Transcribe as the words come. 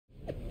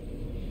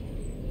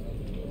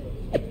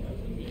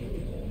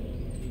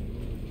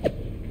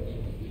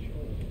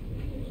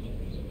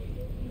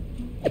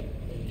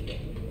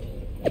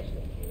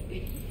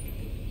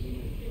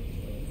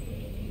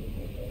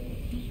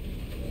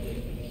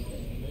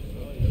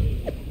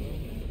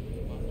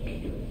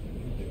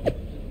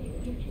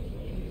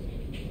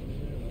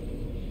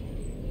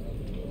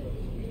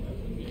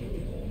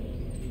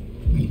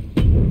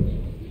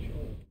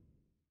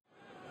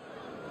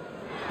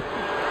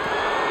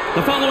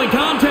following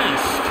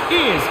contest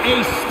is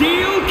a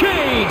steel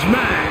cage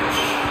match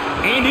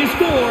and is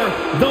for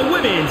the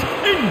Women's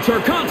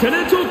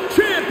Intercontinental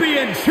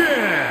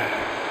Championship.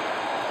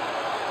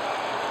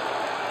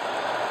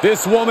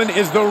 This woman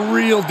is the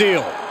real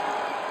deal.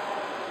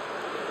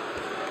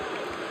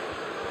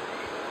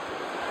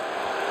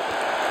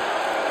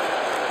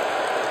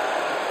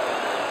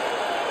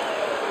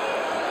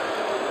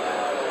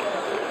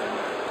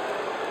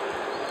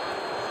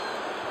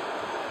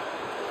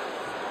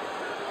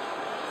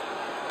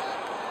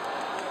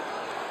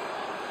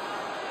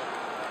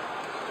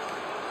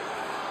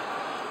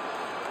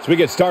 As we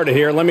get started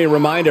here, let me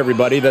remind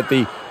everybody that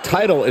the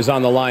title is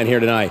on the line here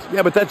tonight.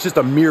 Yeah, but that's just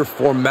a mere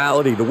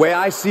formality. The way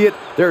I see it,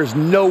 there's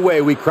no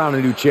way we crown a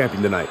new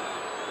champion tonight.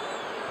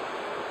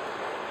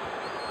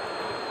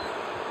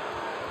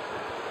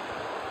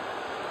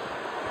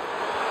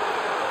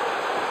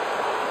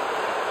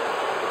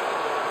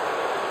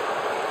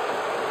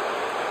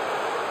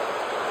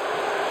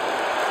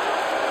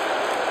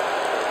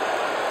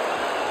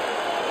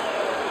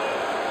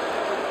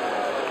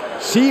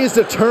 She is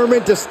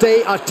determined to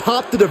stay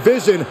atop the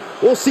division.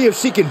 We'll see if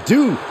she can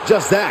do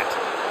just that.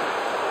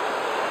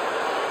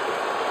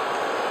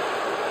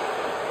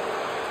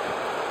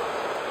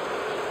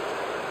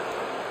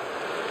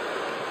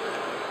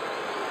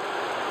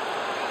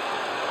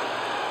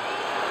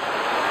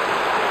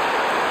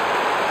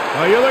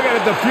 Oh, you're looking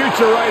at the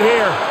future right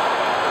here.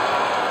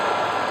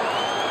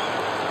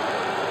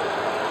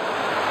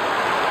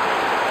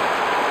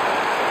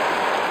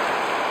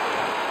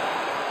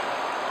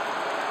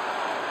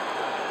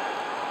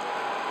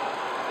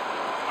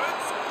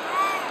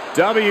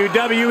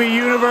 WWE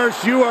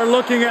Universe, you are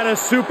looking at a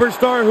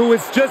superstar who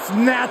is just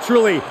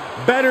naturally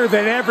better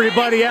than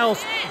everybody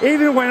else,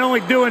 even when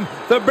only doing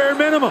the bare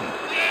minimum.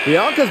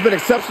 Bianca's been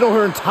exceptional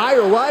her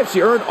entire life.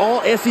 She earned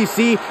all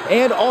SEC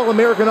and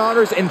All-American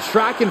honors in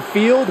track and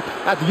field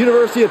at the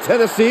University of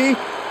Tennessee.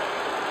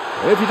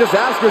 And if you just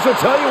ask her, she'll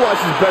tell you why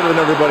she's better than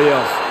everybody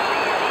else.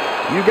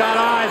 You got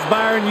eyes,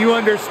 Byron, you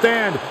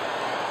understand.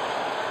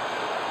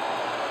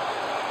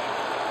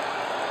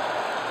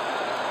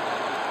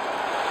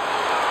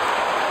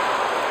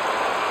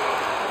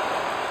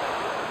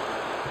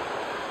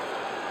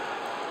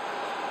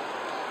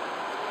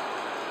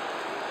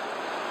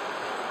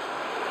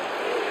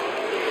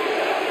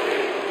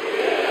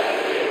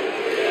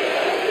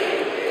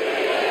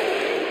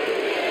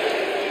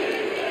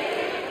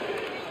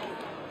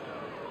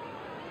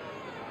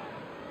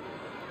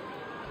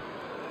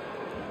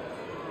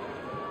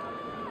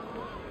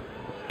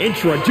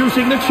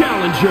 Introducing the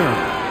challenger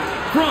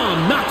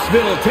from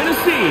Knoxville,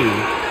 Tennessee,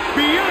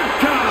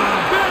 Bianca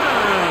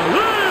Belair.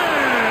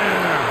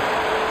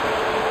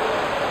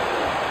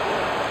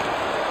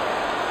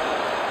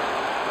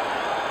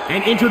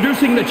 And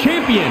introducing the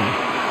champion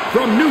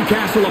from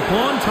Newcastle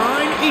upon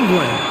Tyne,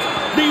 England,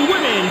 the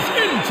Women's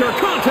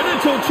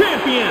Intercontinental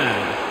Champion,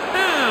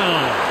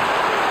 E.L.L.E.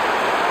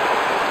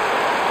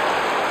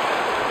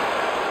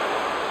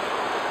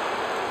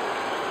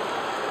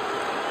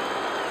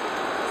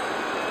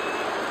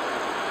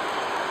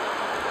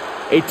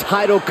 A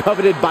title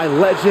coveted by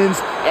legends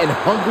and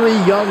hungry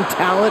young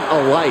talent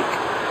alike.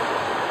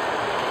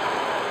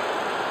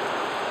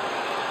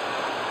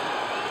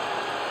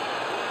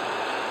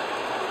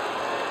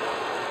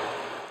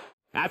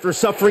 After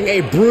suffering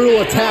a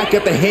brutal attack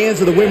at the hands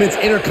of the Women's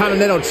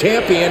Intercontinental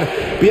Champion,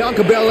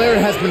 Bianca Belair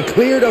has been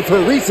cleared of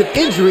her recent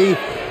injury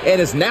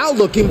and is now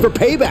looking for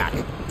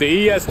payback. The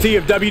E.S.T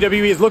of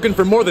WWE is looking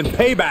for more than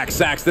payback,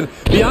 Saxton.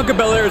 Bianca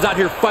Belair is out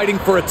here fighting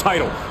for a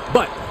title,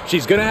 but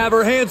she's gonna have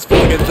her hands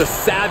full against a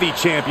savvy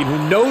champion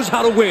who knows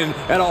how to win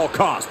at all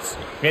costs.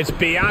 It's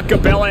Bianca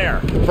Belair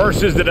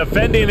versus the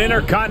defending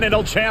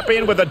Intercontinental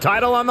Champion with the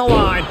title on the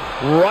line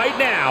right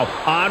now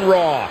on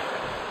Raw.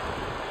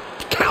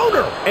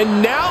 Counter!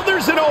 And now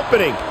there's an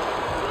opening.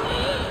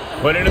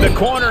 Put into the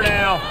corner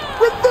now.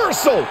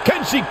 Reversal!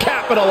 Can she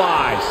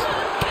capitalize?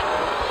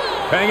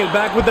 Hanging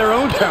back with their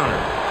own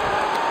counter.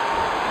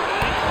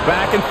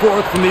 Back and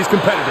forth from these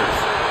competitors.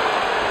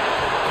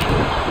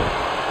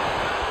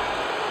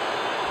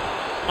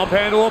 Up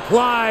handle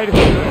applied.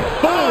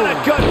 Boom!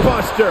 A gut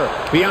buster.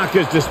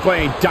 Bianca's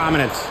displaying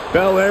dominance.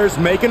 Belair's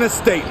making a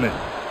statement.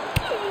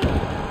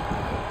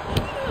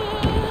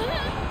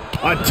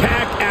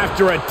 Attack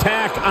after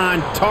attack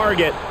on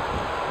target.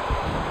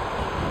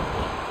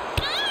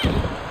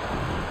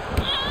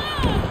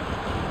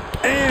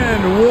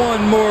 And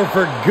one more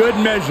for good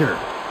measure.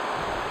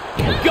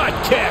 Gut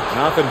kick.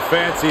 Nothing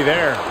fancy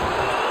there.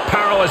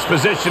 Powerless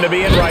position to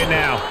be in right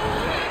now.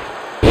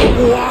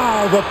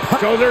 Wow, the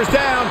shoulders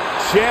down.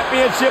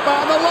 Championship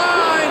on the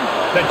line.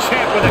 The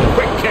champ with a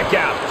quick kick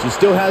out. She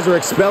still has her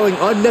expelling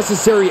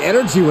unnecessary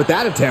energy with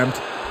that attempt.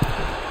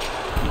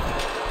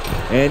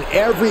 And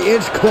every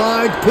inch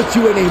climbed puts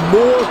you in a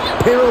more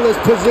perilous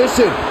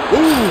position.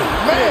 Ooh,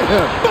 man.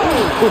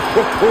 Boom.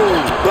 Boom.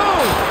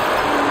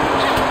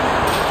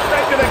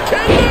 Straight to the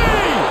kidney.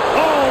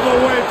 All the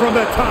way from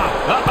the top.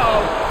 Uh-oh.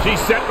 She's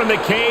sent from the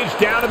cage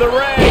down to the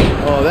ring.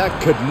 Oh,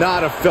 that could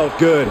not have felt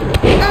good.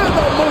 And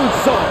the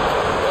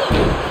moonsault.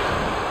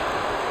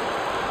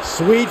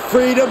 Sweet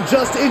freedom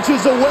just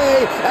inches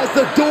away as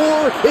the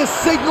door is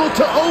signaled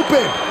to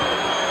open.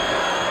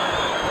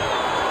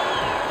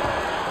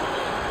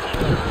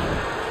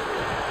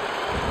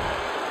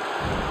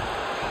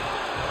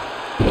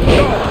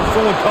 Oh,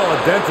 someone call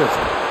a dentist.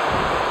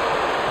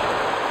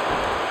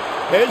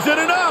 Is it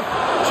enough?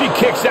 She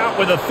kicks out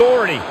with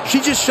authority. She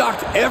just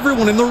shocked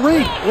everyone in the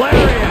ring.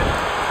 Lariat.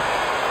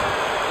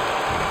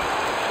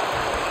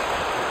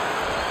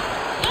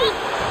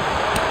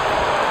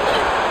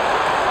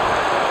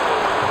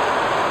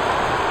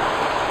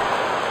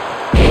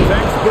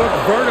 Textbook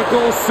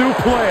vertical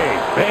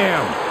suplex.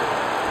 Bam.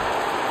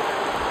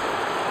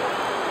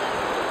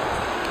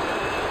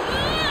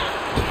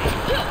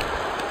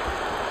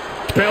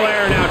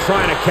 Belair now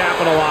trying to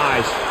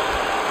capitalize.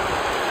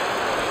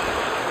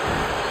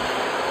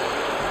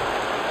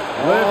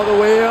 All the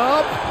way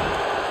up.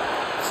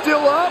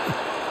 Still up.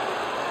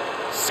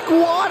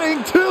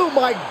 Squatting too,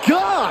 my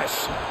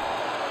gosh.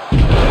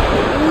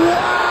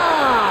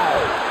 Wow.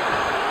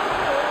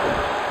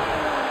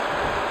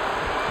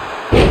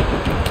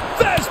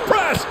 Fez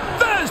press!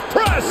 Fez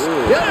press!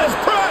 Yeah. Fez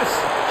press!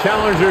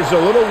 Challenger's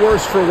a little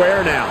worse for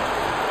wear now.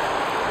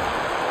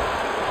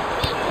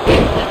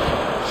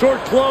 Short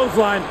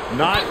clothesline.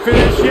 Not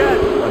finished yet.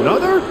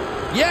 Another?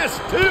 Yes,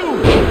 two!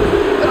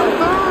 And a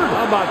third.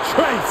 How about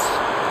Trace?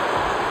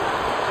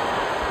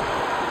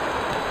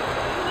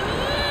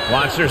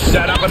 Wants her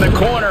set up in the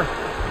corner.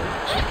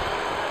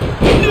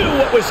 Knew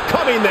what was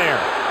coming there.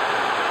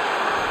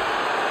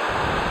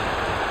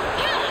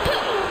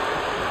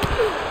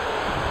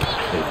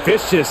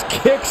 Vicious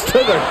kicks to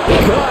the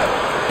gut.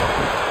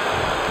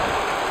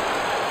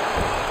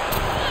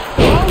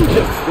 Oh,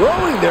 just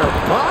throwing their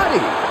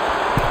body.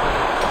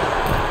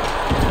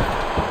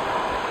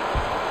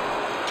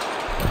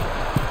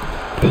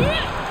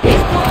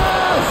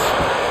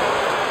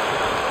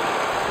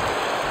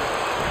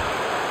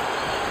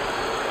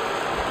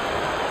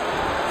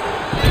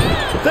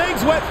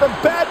 Things went from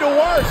bad to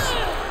worse.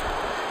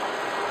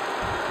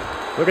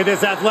 Look at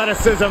this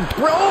athleticism.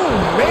 Oh,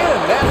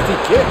 man, nasty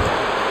kick.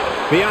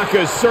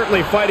 Bianca is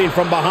certainly fighting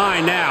from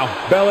behind now.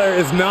 Belair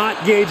is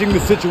not gauging the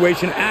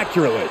situation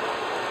accurately.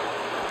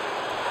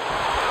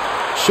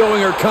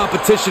 Showing her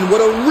competition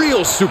what a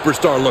real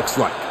superstar looks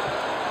like.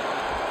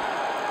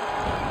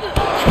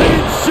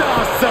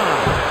 Kinshasa!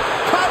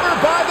 Covered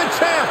by the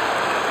champ.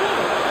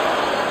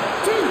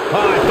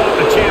 Oh, I thought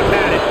the champ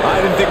had it.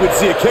 I didn't think we'd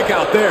see a kick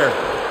out there.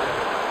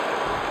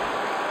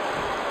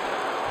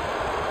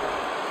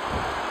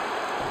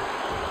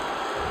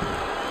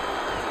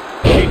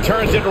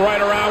 Turns it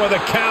right around with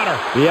a counter.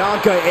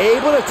 Bianca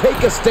able to take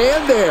a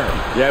stand there.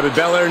 Yeah, but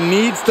Belair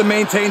needs to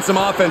maintain some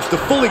offense to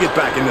fully get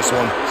back in this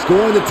one. It's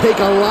going to take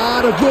a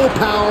lot of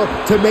willpower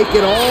to make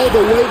it all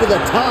the way to the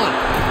top.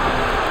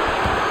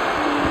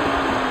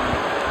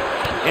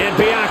 And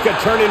Bianca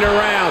turning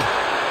around.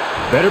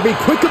 Better be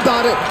quick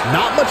about it.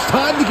 Not much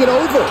time to get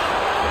over.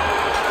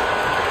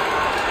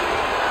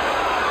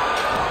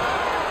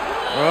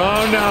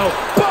 Oh, no.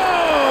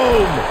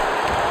 Boom!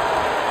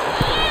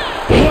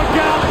 Look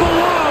out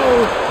below!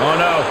 Oh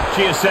no,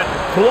 she is sent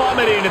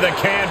plummeting to the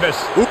canvas.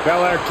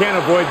 Belair can't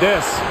avoid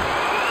this.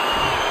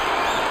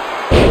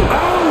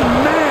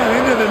 Oh, man,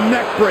 into the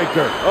neck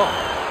breaker. Oh,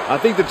 I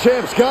think the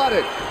champ's got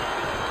it.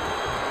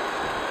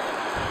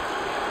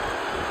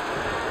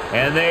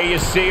 And there you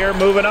see her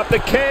moving up the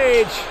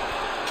cage.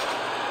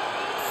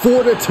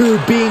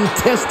 Fortitude being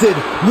tested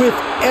with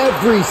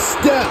every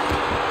step.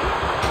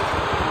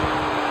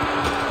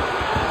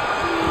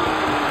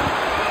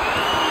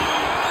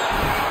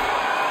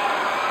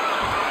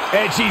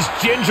 And she's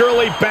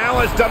gingerly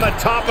balanced on the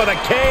top of the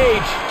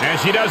cage. And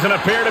she doesn't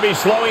appear to be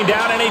slowing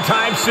down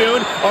anytime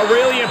soon. A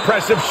really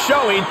impressive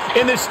showing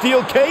in this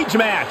steel cage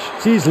match.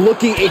 She's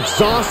looking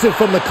exhausted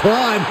from the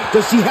climb.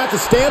 Does she have the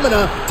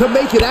stamina to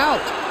make it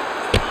out?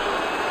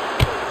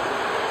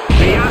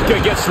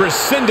 Bianca gets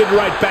rescinded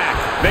right back.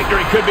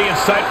 Victory could be in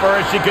sight for her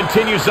as she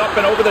continues up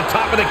and over the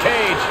top of the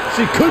cage.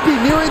 She could be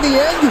nearing the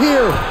end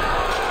here.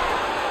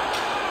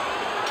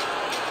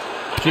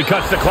 She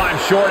cuts the climb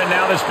short, and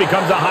now this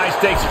becomes a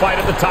high-stakes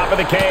fight at the top of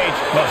the cage.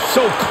 Oh,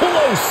 so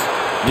close!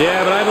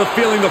 Yeah, but I have a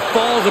feeling the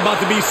fall's about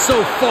to be so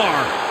far.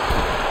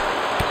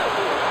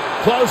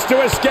 Close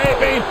to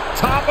escaping.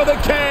 Top of the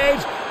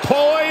cage.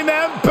 Pulling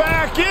them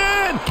back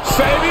in.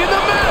 Saving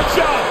the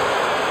matchup.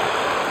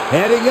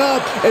 Heading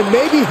up and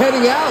maybe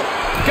heading out.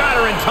 Got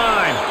her in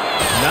time.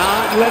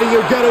 Not letting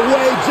her get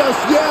away just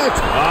yet.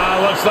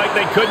 Looks like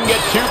they couldn't get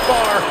too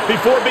far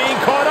before being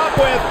caught up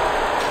with.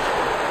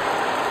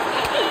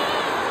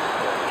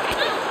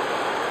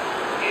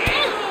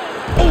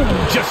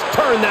 Just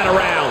turn that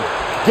around.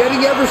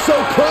 Getting ever so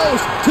close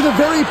to the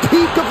very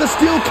peak of the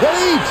steel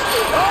cage.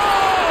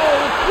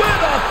 Oh,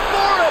 with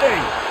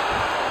authority.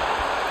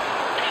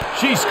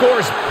 She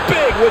scores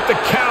big with the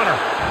counter.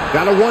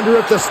 Gotta wonder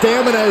if the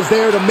stamina is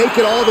there to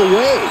make it all the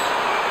way.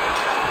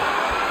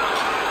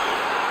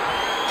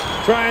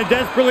 Trying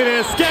desperately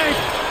to escape.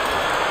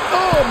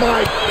 Oh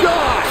my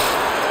gosh.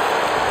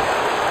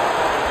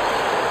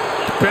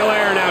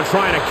 Belair now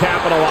trying to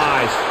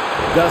capitalize.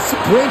 The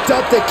sprint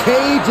up the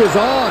cage is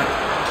on.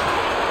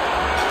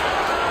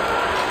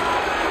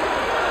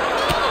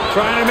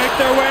 Trying to make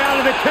their way out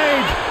of the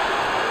cage.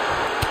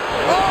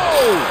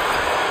 Oh!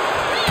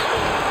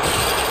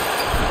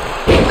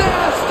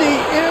 Nasty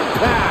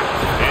impact.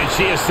 And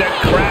she is sent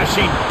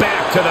crashing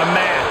back to the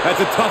mat.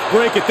 That's a tough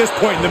break at this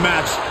point in the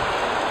match.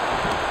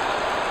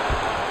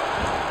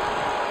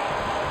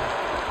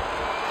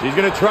 She's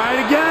going to try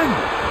it again.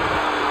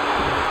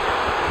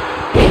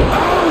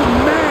 Oh,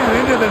 man,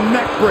 into the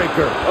neck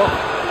breaker. Oh,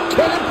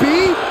 can it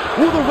be?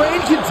 Will the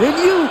reign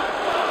continue?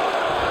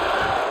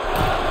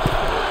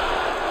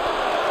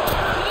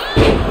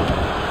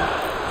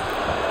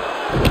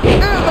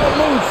 And the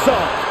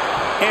moonsault.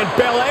 And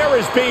Belair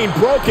is being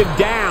broken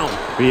down.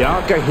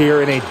 Bianca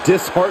here in a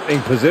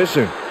disheartening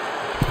position.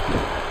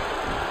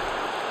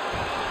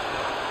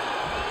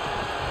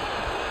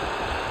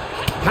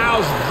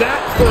 How's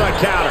that for a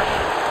counter?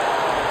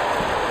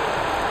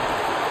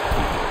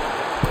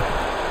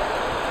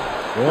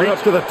 Going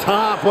up to the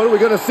top. What are we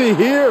going to see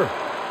here?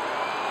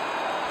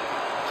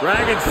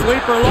 Dragon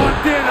Sleeper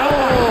locked in. Oh,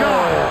 my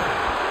God.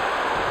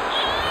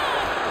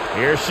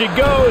 Here she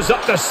goes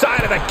up the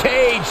side of the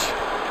cage.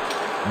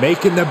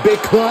 Making the big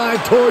climb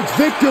towards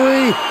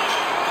victory.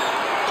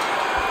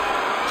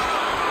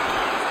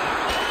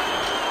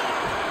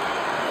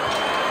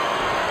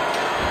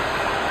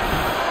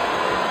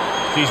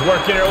 She's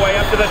working her way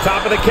up to the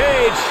top of the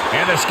cage.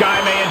 And the sky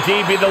may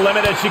indeed be the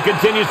limit as she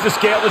continues to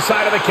scale the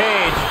side of the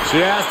cage.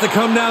 She has to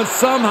come down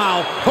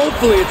somehow.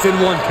 Hopefully it's in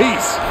one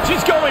piece.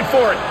 She's going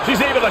for it. She's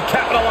able to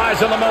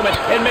capitalize on the moment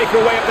and make her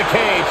way up the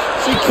cage.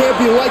 She can't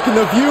be liking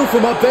the view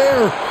from up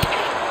there.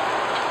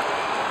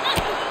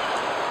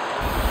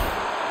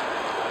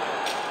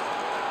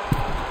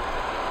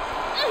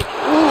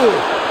 Ooh.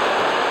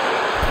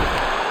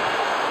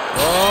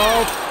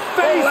 Oh,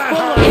 face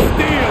full of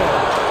steel.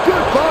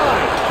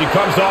 Goodbye. She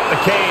comes off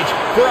the cage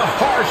for a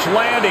harsh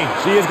landing.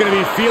 She is going to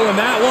be feeling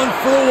that one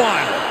for a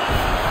while.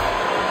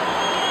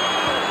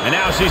 And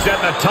now she's at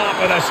the top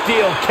of the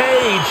steel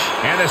cage.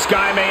 And the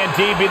sky may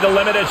indeed be the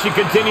limit as she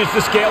continues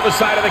to scale the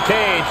side of the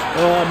cage.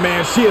 Oh,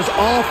 man, she is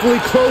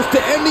awfully close to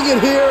ending it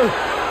here.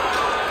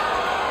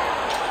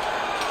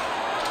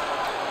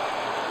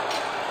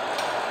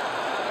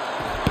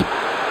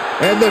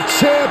 And the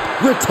champ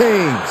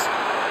retains.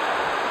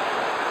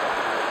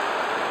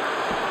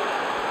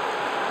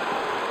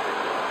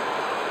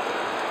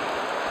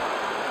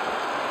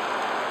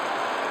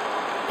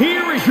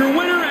 Here is your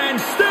winner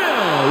and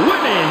still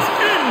Women's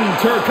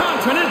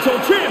Intercontinental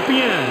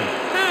Champion,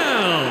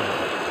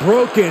 E.L.L.E.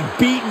 Broken,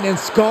 beaten, and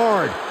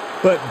scarred.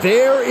 But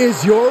there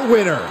is your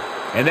winner.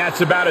 And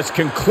that's about as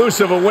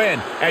conclusive a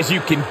win as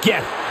you can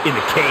get in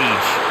the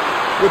cage.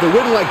 With a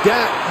win like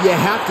that, you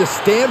have to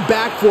stand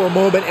back for a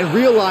moment and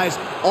realize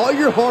all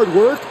your hard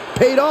work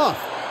paid off.